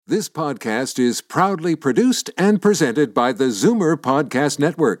This podcast is proudly produced and presented by the Zoomer Podcast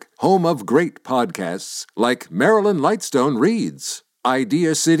Network, home of great podcasts like Marilyn Lightstone Reads,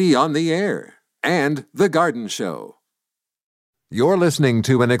 Idea City on the Air, and The Garden Show. You're listening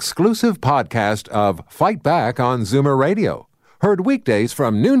to an exclusive podcast of Fight Back on Zoomer Radio, heard weekdays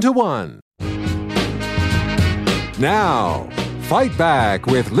from noon to 1. Now, Fight Back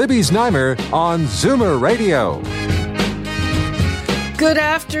with Libby Znaimer on Zoomer Radio. Good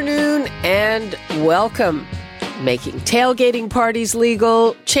afternoon and welcome. Making tailgating parties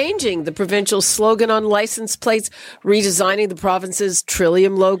legal, changing the provincial slogan on license plates, redesigning the province's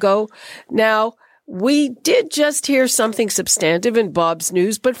Trillium logo. Now, we did just hear something substantive in Bob's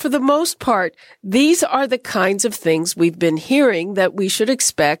news, but for the most part, these are the kinds of things we've been hearing that we should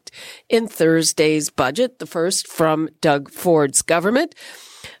expect in Thursday's budget, the first from Doug Ford's government.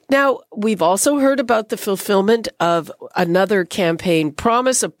 Now, we've also heard about the fulfillment of another campaign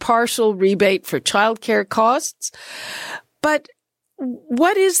promise of partial rebate for childcare costs. But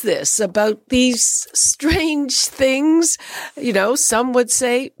what is this about these strange things? You know, some would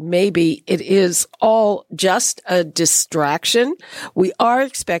say maybe it is all just a distraction. We are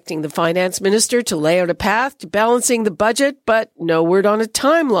expecting the finance minister to lay out a path to balancing the budget, but no word on a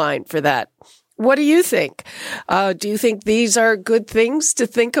timeline for that. What do you think? Do you think these are good things to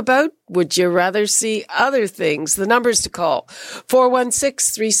think about? Would you rather see other things? The numbers to call,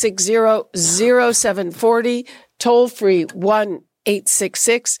 416-360-0740, toll free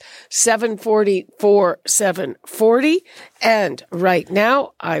 1-866-740-4740. And right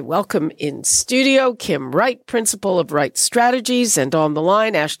now, I welcome in studio Kim Wright, principal of Wright Strategies, and on the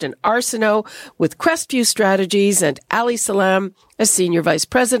line, Ashton Arsenault with Crestview Strategies, and Ali Salam, a senior vice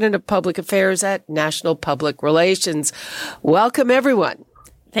president of public affairs at National Public Relations. Welcome, everyone.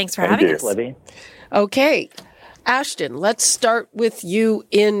 Thanks for having us. Libby. Okay. Ashton, let's start with you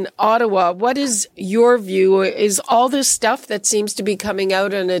in Ottawa. What is your view? Is all this stuff that seems to be coming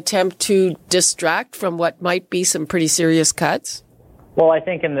out an attempt to distract from what might be some pretty serious cuts? Well, I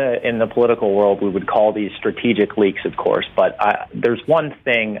think in the political world, we would call these strategic leaks, of course. But there's one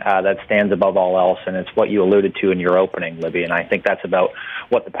thing that stands above all else, and it's what you alluded to in your opening, Libby. And I think that's about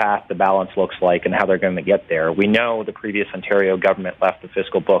what the path to balance looks like and how they're going to get there. We know the previous Ontario government left the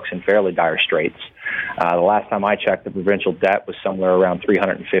fiscal books in fairly dire straits. The last time I checked, the provincial debt was somewhere around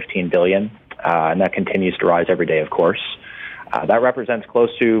 $315 billion, and that continues to rise every day, of course. That represents close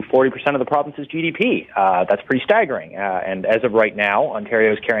to 40% of the province's GDP. That's pretty staggering. And as of right now,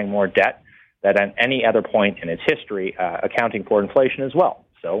 Ontario is carrying more debt than at any other point in its history, accounting for inflation as well.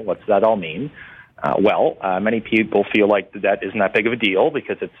 So what does that all mean? Many people feel like the debt isn't that big of a deal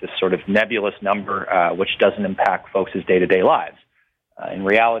because it's this sort of nebulous number which doesn't impact folks' day-to-day lives. In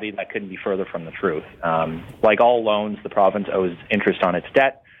reality, that couldn't be further from the truth. Like all loans, the province owes interest on its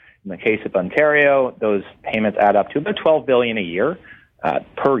debt. In the case of Ontario, those payments add up to about $12 billion a year,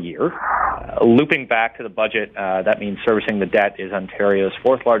 per year. Looping back to the budget, that means servicing the debt is Ontario's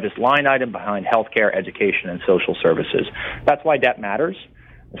fourth largest line item behind healthcare, education, and social services. That's why debt matters.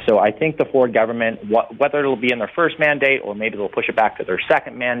 So I think the Ford government, whether it'll be in their first mandate or maybe they'll push it back to their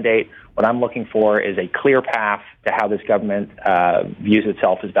second mandate, what I'm looking for is a clear path to how this government views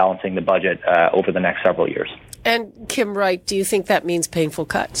itself as balancing the budget over the next several years. And Kim Wright, do you think that means painful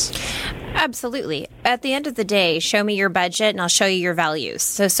cuts? Absolutely. At the end of the day, show me your budget and I'll show you your values.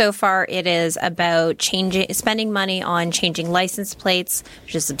 So far it is about spending money on changing license plates,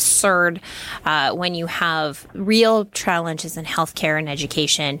 which is absurd when you have real challenges in healthcare and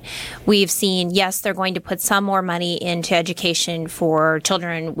education. We've seen, yes, they're going to put some more money into education for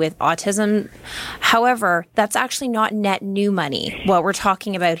children with autism. However, that's actually not net new money. What we're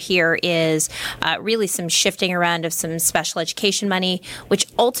talking about here is really some shifting around of some special education money, which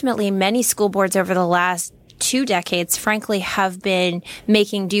ultimately many school boards over the last 2 decades, frankly, have been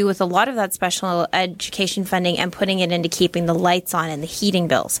making do with a lot of that special education funding and putting it into keeping the lights on and the heating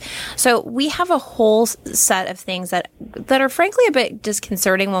bills. So we have a whole set of things that are frankly a bit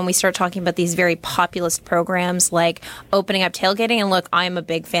disconcerting when we start talking about these very populist programs like opening up tailgating. And look, I'm a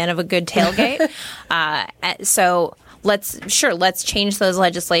big fan of a good tailgate. So let's change those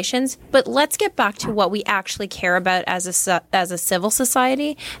legislations, but let's get back to what we actually care about as a civil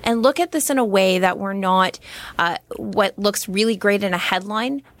society and look at this in a way that we're not what looks really great in a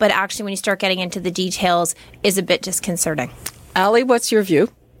headline, but actually when you start getting into the details is a bit disconcerting. Ali, what's your view?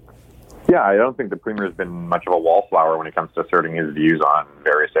 Yeah, I don't think the Premier has been much of a wallflower when it comes to asserting his views on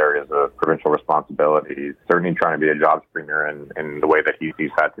various areas of provincial responsibility. He's certainly trying to be a jobs Premier in the way that he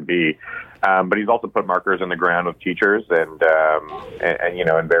sees that to be. But he's also put markers in the ground with teachers and you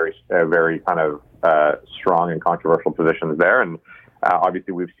know, in very kind of strong and controversial positions there. And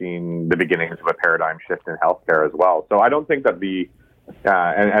Obviously, we've seen the beginnings of a paradigm shift in healthcare as well. So I don't think that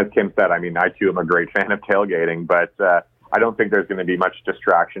and as Kim said, I mean, I too am a great fan of tailgating, but I don't think there's going to be much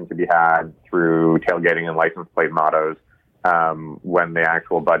distraction to be had through tailgating and license plate mottos when the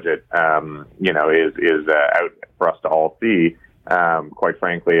actual budget, is out for us to all see. Quite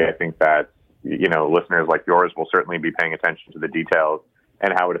frankly, I think that, listeners like yours will certainly be paying attention to the details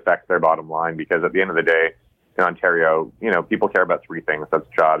and how it affects their bottom line, because at the end of the day, in Ontario, people care about three things. That's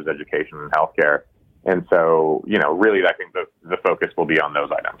jobs, education, and healthcare. And so, really, I think the focus will be on those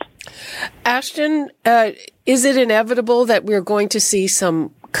items. Ashton, is it inevitable that we're going to see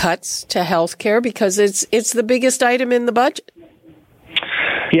some cuts to healthcare because it's the biggest item in the budget?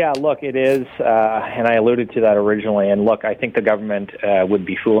 Yeah, look, it is, and I alluded to that originally. And look, I think the government would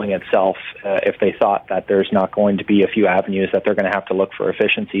be fooling itself if they thought that there's not going to be a few avenues that they're going to have to look for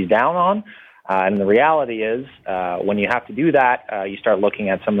efficiencies down on. And the reality is, when you have to do that, you start looking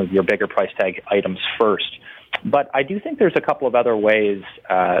at some of your bigger price tag items first. But I do think there's a couple of other ways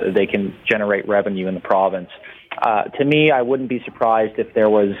they can generate revenue in the province. To me, I wouldn't be surprised if there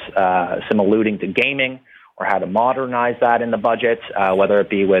was some alluding to gaming or how to modernize that in the budget, whether it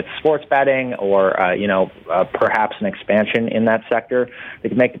be with sports betting or, perhaps an expansion in that sector. They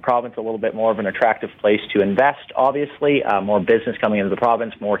could make the province a little bit more of an attractive place to invest, obviously, more business coming into the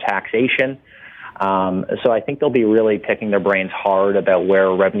province, more taxation. So I think they'll be really picking their brains hard about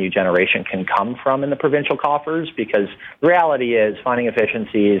where revenue generation can come from in the provincial coffers, because the reality is finding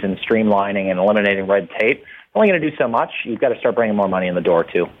efficiencies and streamlining and eliminating red tape only going to do so much. You've got to start bringing more money in the door,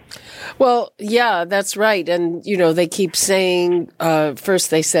 too. Well, yeah, that's right. And, they keep saying, first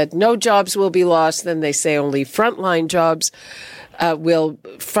they said no jobs will be lost. Then they say only frontline jobs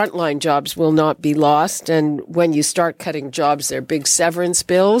will not be lost. And when you start cutting jobs, they're big severance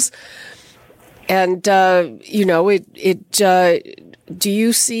bills. And, do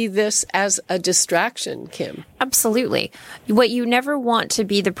you see this as a distraction, Kim? Absolutely. What you never want to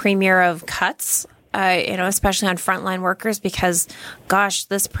be the premier of cuts, especially on frontline workers, because, gosh,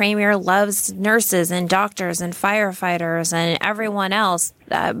 this premier loves nurses and doctors and firefighters and everyone else.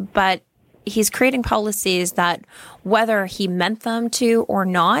 But he's creating policies that, whether he meant them to or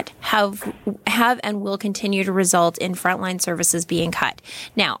not, have and will continue to result in frontline services being cut.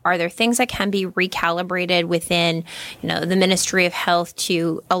 Now, are there things that can be recalibrated within, the Ministry of Health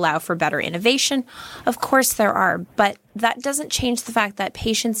to allow for better innovation? Of course there are, but that doesn't change the fact that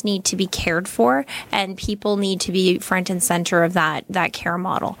patients need to be cared for and people need to be front and center of that care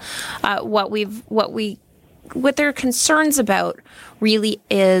model. What they're concerns about really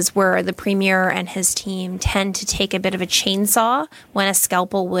is where the premier and his team tend to take a bit of a chainsaw when a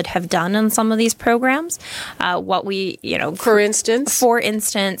scalpel would have done on some of these programs. For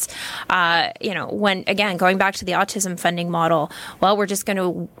instance, when, again, going back to the autism funding model, we're just going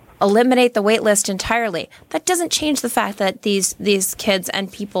to eliminate the wait list entirely. That doesn't change the fact that these kids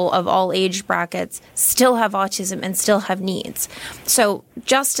and people of all age brackets still have autism and still have needs. So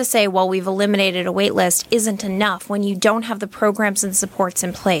just to say, we've eliminated a wait list isn't enough when you don't have the programs and supports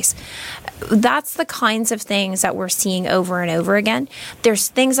in place. That's the kinds of things that we're seeing over and over again. There's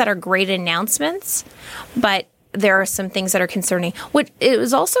things that are great announcements, but there are some things that are concerning. What it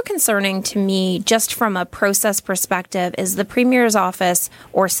was also concerning to me, just from a process perspective, is the Premier's office,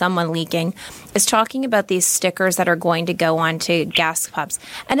 or someone leaking, is talking about these stickers that are going to go onto gas pumps.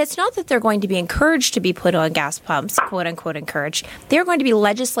 And it's not that they're going to be encouraged to be put on gas pumps, quote unquote encouraged. They're going to be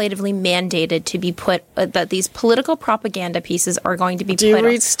legislatively mandated to be put, that these political propaganda pieces are going to be put on. Do you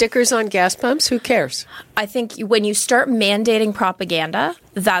read stickers on gas pumps? Who cares? I think when you start mandating propaganda,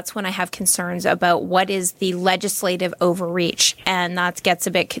 that's when I have concerns about what is the legislative overreach. And that gets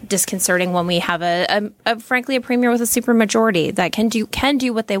a bit disconcerting when we have frankly, a premier with a supermajority that can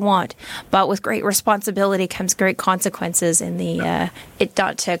do what they want. But with great responsibility comes great consequences in the,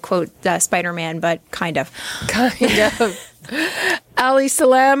 not to quote Spider-Man, but kind of. Ali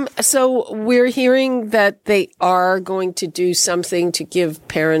Salam, so we're hearing that they are going to do something to give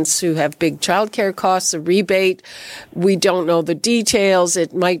parents who have big childcare costs a rebate. We don't know the details.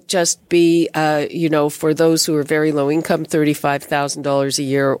 It might just be, for those who are very low income, $35,000 a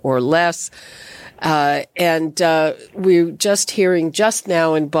year or less. And we're just hearing just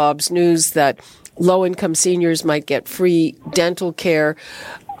now in Bob's News that low-income seniors might get free dental care.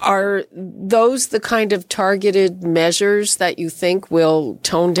 Are those the kind of targeted measures that you think will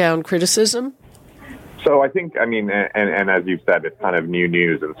tone down criticism? So I think, and as you've said, it's kind of new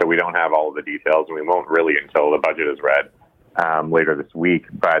news, and so we don't have all of the details, and we won't really until the budget is read later this week.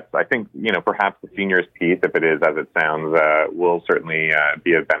 But I think, perhaps the seniors piece, if it is as it sounds, will certainly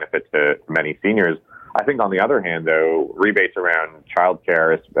be of benefit to many seniors. I think on the other hand, though, rebates around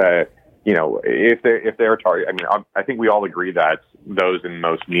childcare, if they're target, I think we all agree that those in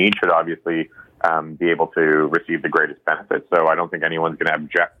most need should obviously be able to receive the greatest benefits. So I don't think anyone's going to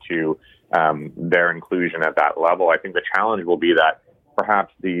object to their inclusion at that level. I think the challenge will be that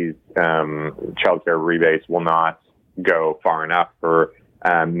perhaps these childcare rebates will not go far enough for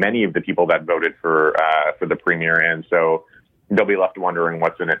many of the people that voted for the premier, and so they'll be left wondering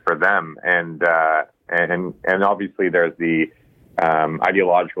what's in it for them. And obviously there's the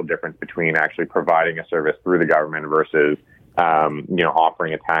ideological difference between actually providing a service through the government versus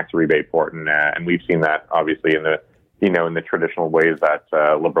offering a tax rebate for it, and we've seen that obviously in the traditional ways that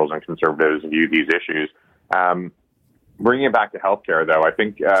Liberals and Conservatives view these issues. Bringing it back to healthcare, though, I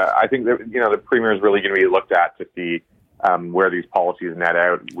think that, the premier is really going to be looked at to see where these policies net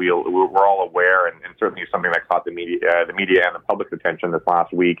out. We're all aware, and certainly something that caught the media and the public's attention this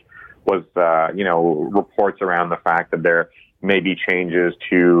last week was reports around the fact that there may be changes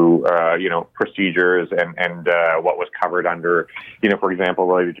to procedures and what was covered under, for example,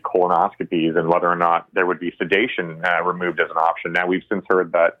 related to colonoscopies, and whether or not there would be sedation removed as an option. Now, we've since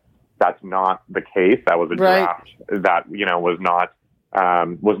heard that that's not the case. That was a draft that was not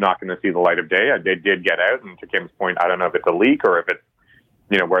going to see the light of day. It did get out, and to Kim's point, I don't know if it's a leak or if it's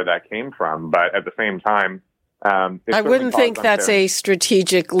where that came from. But at the same time, I wouldn't think that's a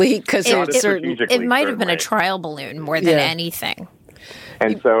strategic leak, because it might have been a trial balloon more than anything.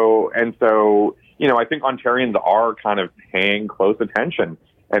 And so I think Ontarians are kind of paying close attention,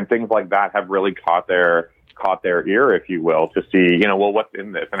 and things like that have really caught their ear, if you will, to see, what's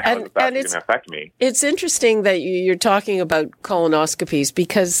in this and how is that going to affect me. It's interesting that you're talking about colonoscopies,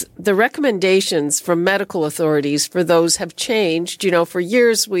 because the recommendations from medical authorities for those have changed. For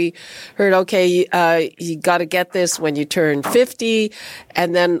years we heard, you got to get this when you turn 50,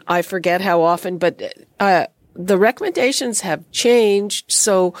 and then I forget how often, but the recommendations have changed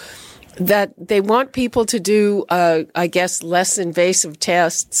so that they want people to do, less invasive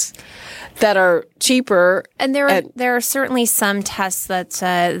tests that are cheaper. And there are certainly some tests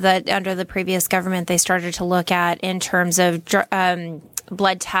that under the previous government they started to look at in terms of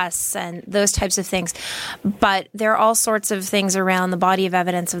blood tests and those types of things. But there are all sorts of things around the body of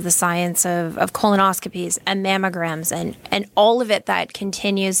evidence of the science of colonoscopies and mammograms and all of it that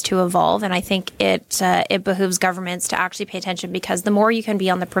continues to evolve. And I think it behooves governments to actually pay attention, because the more you can be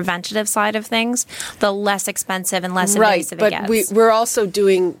on the preventative side of things, the less expensive and less invasive it gets. But we're also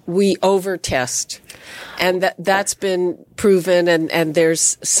we over-test. And that's been proven, and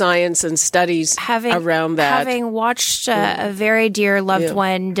there's science and studies around that. Having watched a very dear loved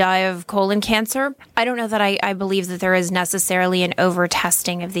one die of colon cancer, I don't know that I believe that there is necessarily an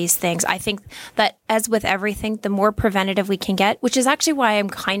over-testing of these things. I think that, as with everything, the more preventative we can get, which is actually why I'm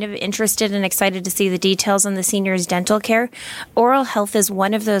kind of interested and excited to see the details on the seniors' dental care. Oral health is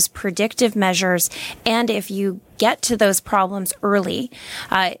one of those predictive measures, and if you get to those problems early,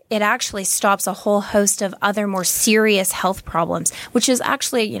 it actually stops a whole host of other more serious health problems, which is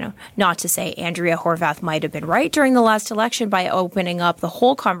actually, not to say Andrea Horwath might have been right during the last election by opening up the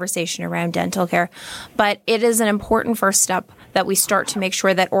whole conversation around dental care, but it is an important first step that we start to make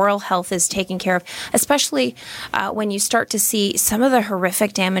sure that oral health is taken care of, especially when you start to see some of the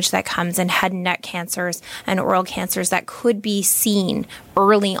horrific damage that comes in head and neck cancers and oral cancers that could be seen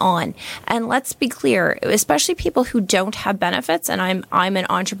early on. And let's be clear, especially people who don't have benefits, and I'm an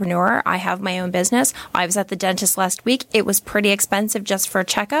entrepreneur, I have my own business. I was at the dentist last week. It was pretty expensive just for a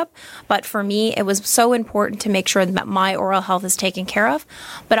checkup, but for me, it was so important to make sure that my oral health is taken care of.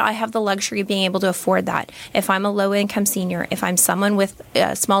 But I have the luxury of being able to afford that. If I'm a low-income senior, if I'm someone with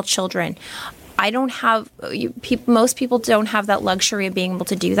small children, I don't have, most people don't have that luxury of being able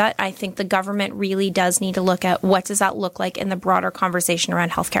to do that. I think the government really does need to look at what does that look like in the broader conversation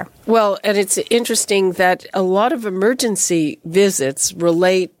around healthcare. Well, and it's interesting that a lot of emergency visits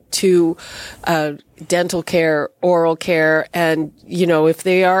relate to dental care, oral care, and, if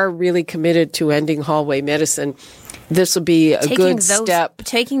they are really committed to ending hallway medicine, this will be a good step.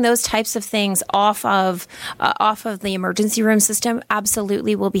 Taking those types of things off of the emergency room system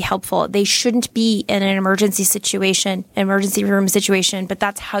absolutely will be helpful. They shouldn't be in an emergency room situation, but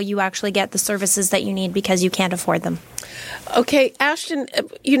that's how you actually get the services that you need because you can't afford them. Okay, Ashton,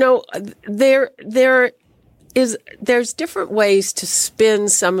 there's different ways to spin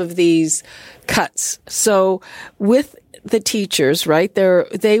some of these cuts. So with the teachers, right?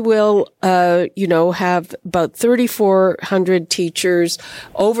 They will, have about 3,400 teachers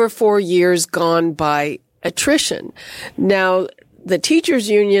over 4 years gone by attrition. Now, the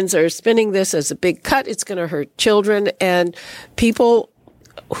teachers' unions are spinning this as a big cut. It's going to hurt children, and people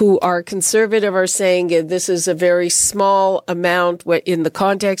who are conservative are saying this is a very small amount in the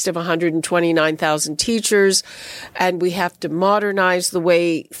context of 129,000 teachers, and we have to modernize the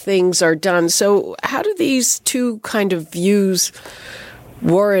way things are done. So how do these two kind of views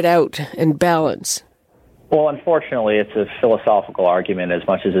war it out and balance? Well, unfortunately, it's a philosophical argument as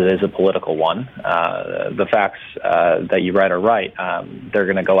much as it is a political one. The facts that you read are right. They're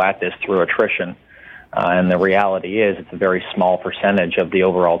going to go at this through attrition. And the reality is it's a very small percentage of the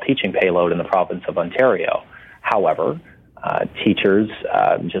overall teaching payload in the province of Ontario. However, teachers,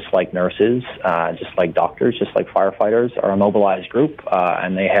 just like nurses, just like doctors, just like firefighters, are a mobilized group,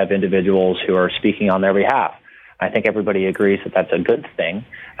 and they have individuals who are speaking on their behalf. I think everybody agrees that that's a good thing.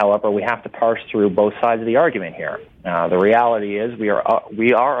 However, we have to parse through both sides of the argument here. The reality is we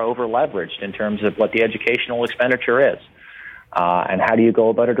are over-leveraged in terms of what the educational expenditure is. And how do you go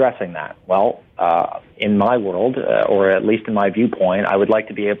about addressing that? Well, in my world, or at least in my viewpoint, I would like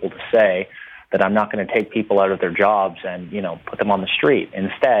to be able to say that I'm not going to take people out of their jobs and, put them on the street.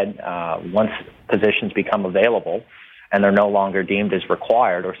 Instead, once positions become available and they're no longer deemed as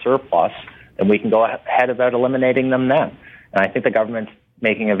required or surplus, then we can go ahead about eliminating them then. And I think the government's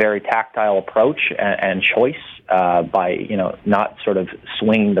making a very tactile approach and choice by, not sort of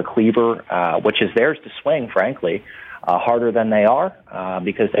swinging the cleaver, which is theirs to swing, frankly, harder than they are,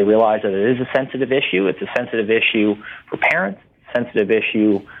 because they realize that it is a sensitive issue. It's a sensitive issue for parents, sensitive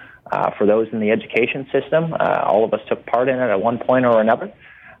issue for those in the education system. All of us took part in it at one point or another.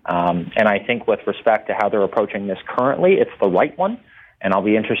 And I think with respect to how they're approaching this currently, it's the right one. And I'll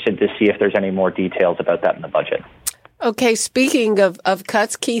be interested to see if there's any more details about that in the budget. Okay, speaking of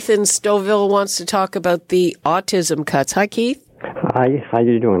cuts, Keith in Stouffville wants to talk about the autism cuts. Hi, Keith. Hi, how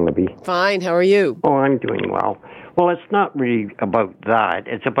you doing, Libby? Fine, how are you? Oh, I'm doing well. Well, it's not really about that.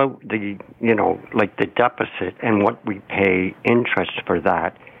 It's about the, like the deficit and what we pay interest for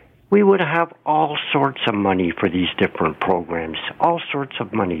that. We would have all sorts of money for these different programs, all sorts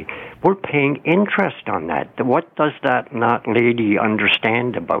of money. We're paying interest on that. What does that not lady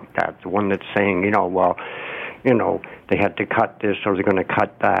understand about that? The one that's saying, they had to cut this or they're going to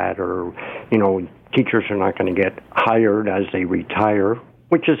cut that, or, teachers are not going to get hired as they retire,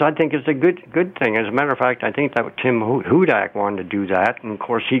 which I think is a good thing. As a matter of fact, I think that Tim Hudak wanted to do that, and of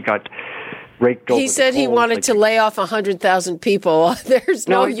course he got raked over. He said he wanted to lay off 100,000 people. There's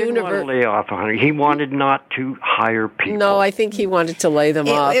no universe. He didn't want to lay off 100. He wanted not to hire people. No, I think he wanted to lay them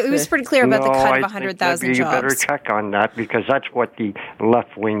off. It was pretty clear about the cut of 100,000 jobs. You better check on that, because that's what the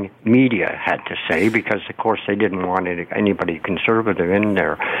left-wing media had to say, because, of course, they didn't want anybody conservative in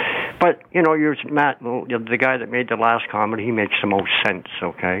there. But, you're Matt, the guy that made the last comment, he makes the most sense,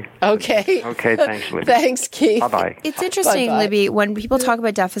 okay? Okay. Okay, thanks, Libby. Thanks, Keith. Bye-bye. It's interesting, Bye-bye. Libby, when people talk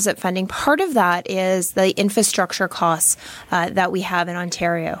about deficit funding, part of that is the infrastructure costs that we have in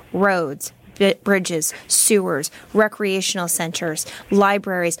Ontario. Roads, bridges, sewers, recreational centres,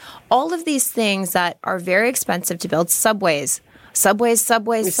 libraries, all of these things that are very expensive to build, subways.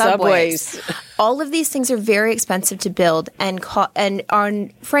 All of these things are very expensive to build and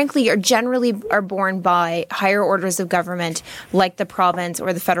frankly are generally borne by higher orders of government like the province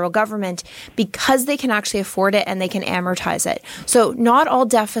or the federal government, because they can actually afford it and they can amortize it. So not all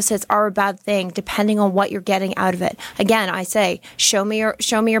deficits are a bad thing depending on what you're getting out of it. Again, I say, show me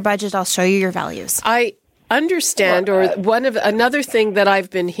your budget, I'll show you your values. I understand, or another thing that I've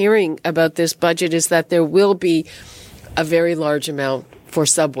been hearing about this budget is that there will be a very large amount for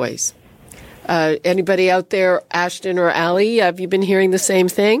subways. Anybody out there, Ashton or Ali, have you been hearing the same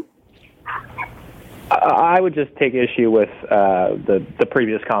thing? I would just take issue with the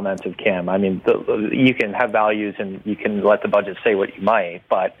previous comments of Kim. I mean, you can have values and you can let the budget say what you might,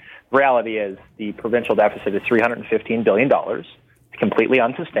 but the reality is the provincial deficit is $315 billion. It's completely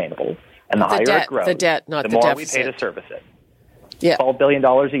unsustainable. And the higher it grows, the more deficit. we pay to service it. Yeah. $12 billion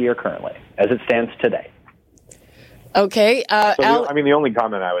a year currently, as it stands today. Okay. The only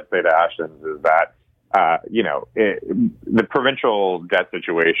comment I would say to Ashton's is that, the provincial debt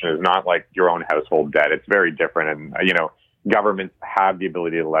situation is not like your own household debt. It's very different. And, governments have the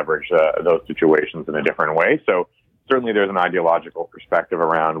ability to leverage those situations in a different way. So certainly there's an ideological perspective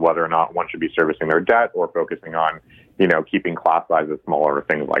around whether or not one should be servicing their debt or focusing on, keeping class sizes smaller or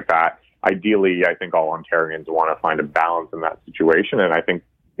things like that. Ideally, I think all Ontarians want to find a balance in that situation. And I think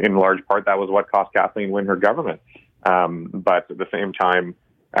in large part that was what cost Kathleen Wynne her government. But at the same time,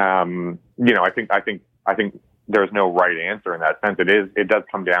 I think there's no right answer in that sense. It does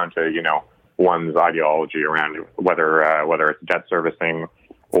come down to, one's ideology around whether it's debt servicing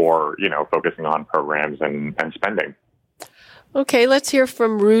or, focusing on programs and spending. Okay, let's hear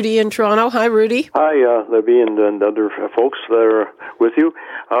from Rudy in Toronto. Hi, Rudy. Hi, Libby and other folks that are with you.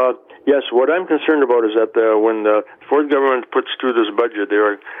 Yes, what I'm concerned about is that when the Ford government puts through this budget, they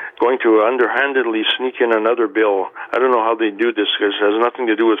are going to underhandedly sneak in another bill. I don't know how they do this because it has nothing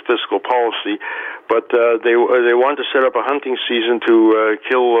to do with fiscal policy, but they want to set up a hunting season to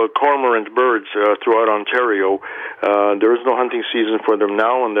kill cormorant birds throughout Ontario. There is no hunting season for them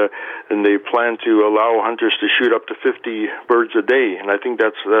now, and they plan to allow hunters to shoot up to 50 birds a day, and I think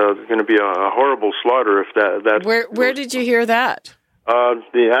that's going to be a horrible slaughter if that. Where did you hear that?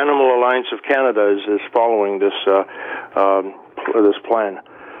 The Animal Alliance of Canada is following this plan.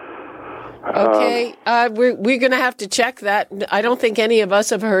 Okay, we're going to have to check that. I don't think any of us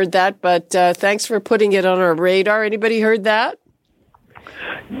have heard that, but thanks for putting it on our radar. Anybody heard that?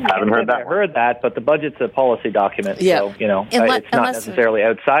 I haven't heard that. I heard that, but the budget's a policy document, so it's not necessarily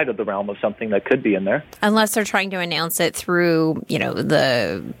outside of the realm of something that could be in there. Unless they're trying to announce it through,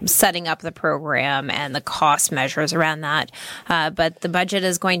 the setting up the program and the cost measures around that. But the budget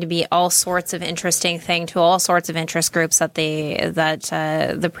is going to be all sorts of interesting thing to all sorts of interest groups that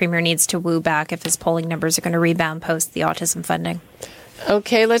the Premier needs to woo back if his polling numbers are going to rebound post the autism funding.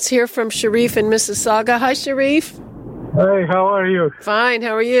 Okay, let's hear from Sharif in Mississauga. Hi, Sharif. Hey, how are you? Fine,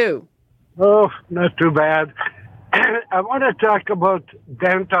 how are you? Oh, not too bad. I want to talk about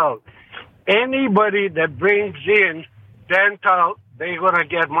dental. Anybody that brings in dental, they're going to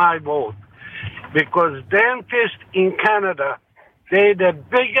get my vote. Because dentists in Canada, they're the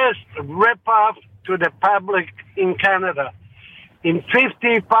biggest rip-off to the public in Canada. In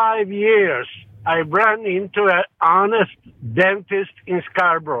 55 years, I ran into an honest dentist in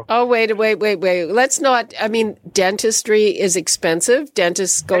Scarborough. Oh, wait. Let's not, dentistry is expensive.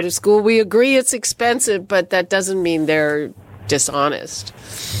 Dentists go to school. We agree it's expensive, but that doesn't mean they're dishonest.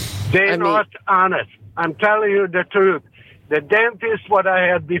 They're not honest. I'm telling you the truth. The dentist, what I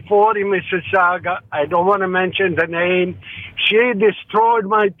had before in Mississauga, I don't want to mention the name, she destroyed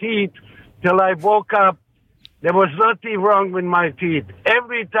my teeth till I woke up. There was nothing wrong with my teeth.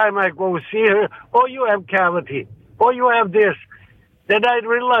 Every time I go see her, oh, you have cavity. Oh, you have this. Then I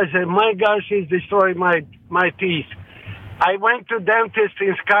realized that, my gosh, she's destroyed my teeth. I went to dentist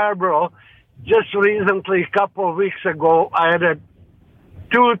in Scarborough just recently, a couple of weeks ago. I had a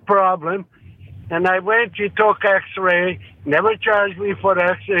tooth problem, and I went, he took x-ray, never charged me for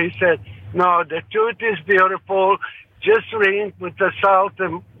x-ray. He said, no, the tooth is beautiful. Just rinse with the salt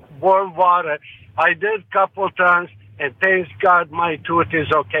and warm water. I did a couple times, and thank God my tooth is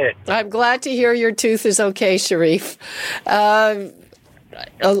okay. I'm glad to hear your tooth is okay, Sharif.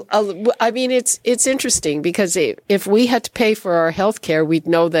 It's interesting because if we had to pay for our health care, we'd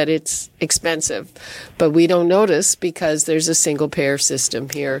know that it's expensive, but we don't notice because there's a single-payer system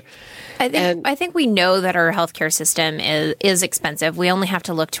here. I think we know that our healthcare system is expensive. We only have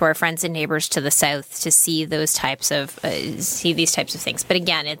to look to our friends and neighbors to the south to see these types of things. But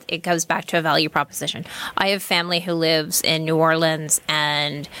again, it goes back to a value proposition. I have family who lives in New Orleans,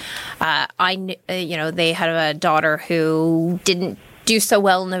 and they had a daughter who didn't do so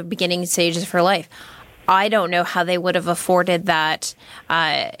well in the beginning stages of her life. I don't know how they would have afforded that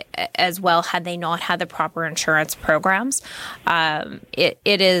as well had they not had the proper insurance programs. It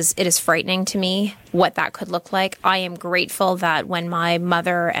is frightening to me what that could look like. I am grateful that when my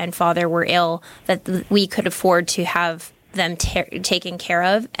mother and father were ill, that we could afford to have them taken care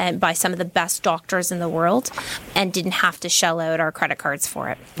of and by some of the best doctors in the world, and didn't have to shell out our credit cards for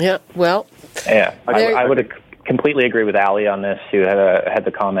it. Yeah, well, yeah, I would completely agree with Ali on this, who had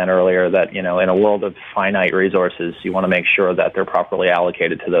the comment earlier that, in a world of finite resources, you want to make sure that they're properly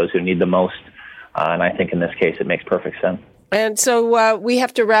allocated to those who need the most. And I think in this case, it makes perfect sense. And so we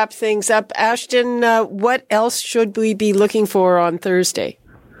have to wrap things up. Ashton, what else should we be looking for on Thursday?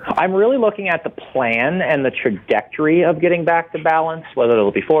 I'm really looking at the plan and the trajectory of getting back to balance, whether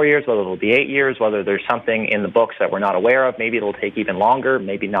it'll be 4 years, whether it'll be 8 years, whether there's something in the books that we're not aware of. Maybe it'll take even longer,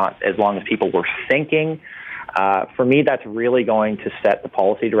 maybe not as long as people were thinking. For me, that's really going to set the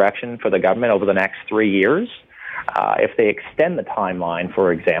policy direction for the government over the next 3 years. If they extend the timeline,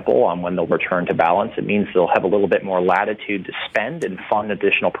 for example, on when they'll return to balance, it means they'll have a little bit more latitude to spend and fund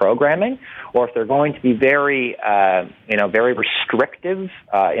additional programming. Or if they're going to be very restrictive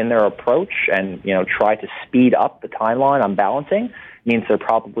in their approach and, try to speed up the timeline on balancing, it means they're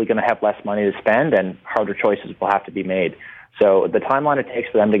probably going to have less money to spend and harder choices will have to be made. So the timeline it takes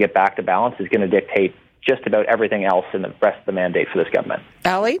for them to get back to balance is going to dictate just about everything else in the rest of the mandate for this government.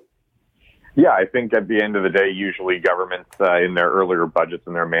 Ali? Yeah, I think at the end of the day, usually governments in their earlier budgets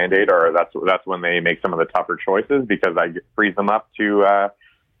and their mandate that's when they make some of the tougher choices, because that frees them up to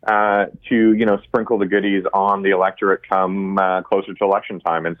to sprinkle the goodies on the electorate come closer to election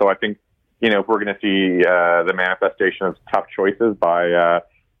time. And so I think if we're going to see the manifestation of tough choices by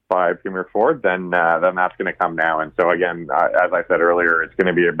Premier Ford, then that's going to come now. And so again, as I said earlier, it's going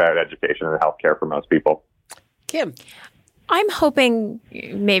to be about education and healthcare for most people. Kim. I'm hoping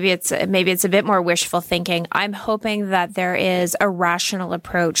maybe it's a bit more wishful thinking. I'm hoping that there is a rational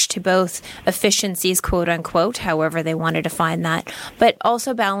approach to both efficiencies, quote unquote, however they want to define that, but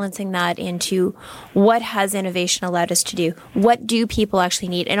also balancing that into what has innovation allowed us to do? What do people actually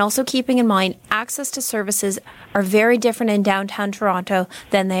need? And also keeping in mind access to services are very different in downtown Toronto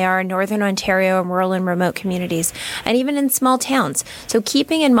than they are in Northern Ontario and rural and remote communities, and even in small towns. So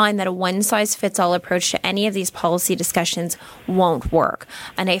keeping in mind that a one-size-fits-all approach to any of these policy discussions won't work.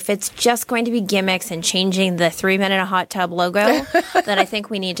 And if it's just going to be gimmicks and changing the 3-minute a hot tub logo, then I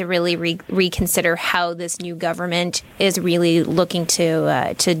think we need to really reconsider how this new government is really looking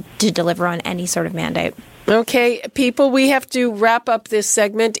to deliver on any sort of mandate. Okay, people, we have to wrap up this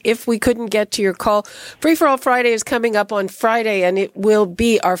segment. If we couldn't get to your call, Free for All Friday is coming up on Friday, and it will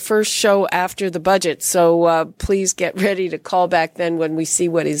be our first show after the budget. So please get ready to call back then when we see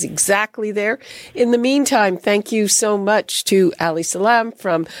what is exactly there. In the meantime, thank you so much to Ali Salam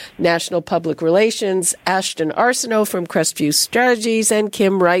from National Public Relations, Ashton Arsenault from Crestview Strategies, and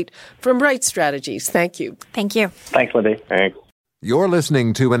Kim Wright from Wright Strategies. Thank you. Thank you. Thanks, Libby. Thanks. You're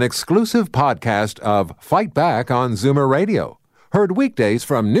listening to an exclusive podcast of Fight Back on Zoomer Radio. Heard weekdays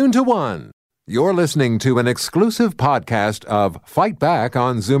from noon to 1. You're listening to an exclusive podcast of Fight Back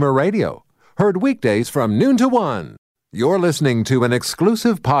on Zoomer Radio. Heard weekdays from noon to 1. You're listening to an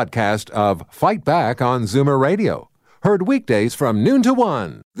exclusive podcast of Fight Back on Zoomer Radio. Heard weekdays from noon to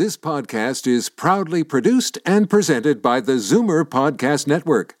 1. This podcast is proudly produced and presented by the Zoomer Podcast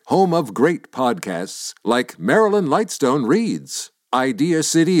Network, home of great podcasts like Marilyn Lightstone Reads, Idea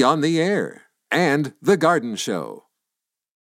City on the Air, and The Garden Show.